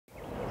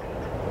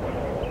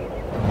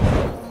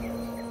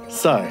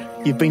So,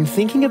 you've been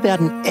thinking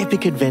about an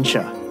epic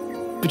adventure,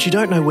 but you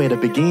don't know where to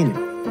begin.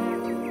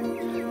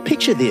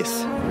 Picture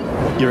this.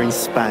 You're in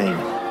Spain.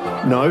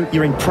 No,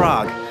 you're in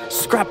Prague.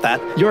 Scrap that,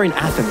 you're in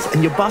Athens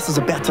and your bus is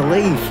about to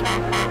leave.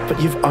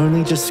 But you've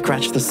only just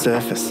scratched the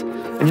surface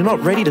and you're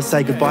not ready to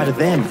say goodbye to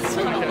them.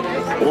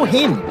 Or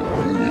him.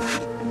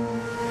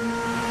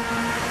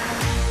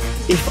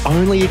 If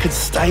only you could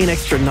stay an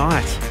extra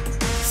night.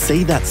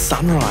 See that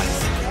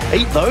sunrise.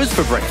 Eat those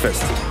for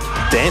breakfast.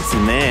 Dance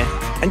in there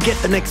and get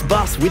the next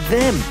bus with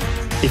them.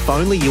 If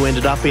only you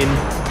ended up in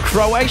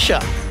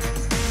Croatia.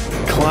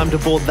 Climbed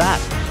aboard that,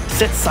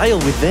 set sail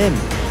with them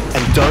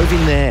and dove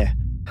in there.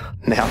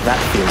 Now that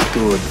feels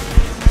good.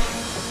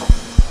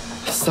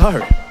 So,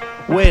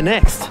 where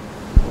next?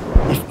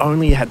 If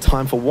only you had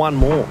time for one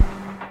more.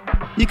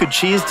 You could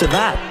cheers to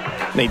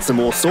that. Need some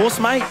more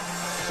sauce, mate?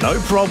 No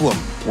problem.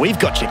 We've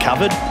got you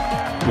covered.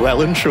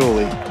 Well and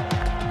truly.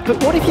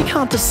 But what if you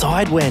can't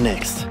decide where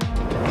next?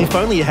 If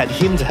only you had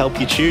him to help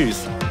you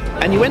choose.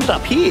 And you ended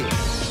up here,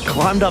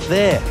 climbed up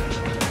there,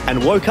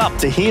 and woke up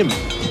to him.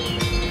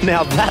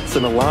 Now that's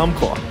an alarm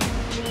clock.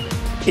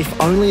 If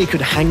only you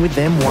could hang with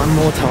them one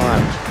more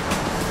time.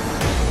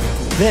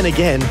 Then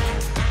again,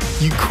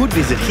 you could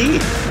visit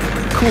here,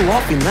 cool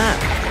off in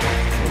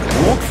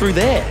that, walk through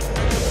there,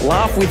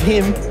 laugh with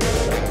him,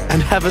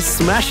 and have a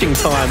smashing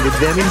time with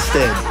them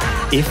instead.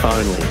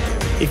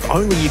 If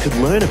only you could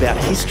learn about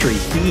history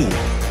here,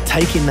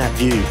 take in that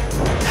view,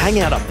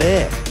 hang out up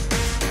there,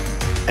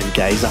 and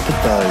gaze up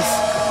at those.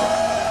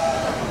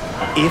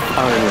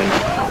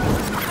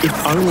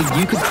 If only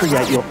you could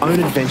create your own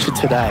adventure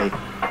today.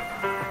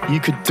 You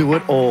could do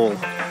it all.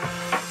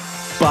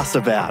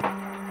 Busabout.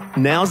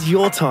 Now's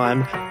your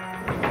time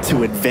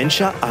to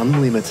adventure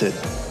unlimited.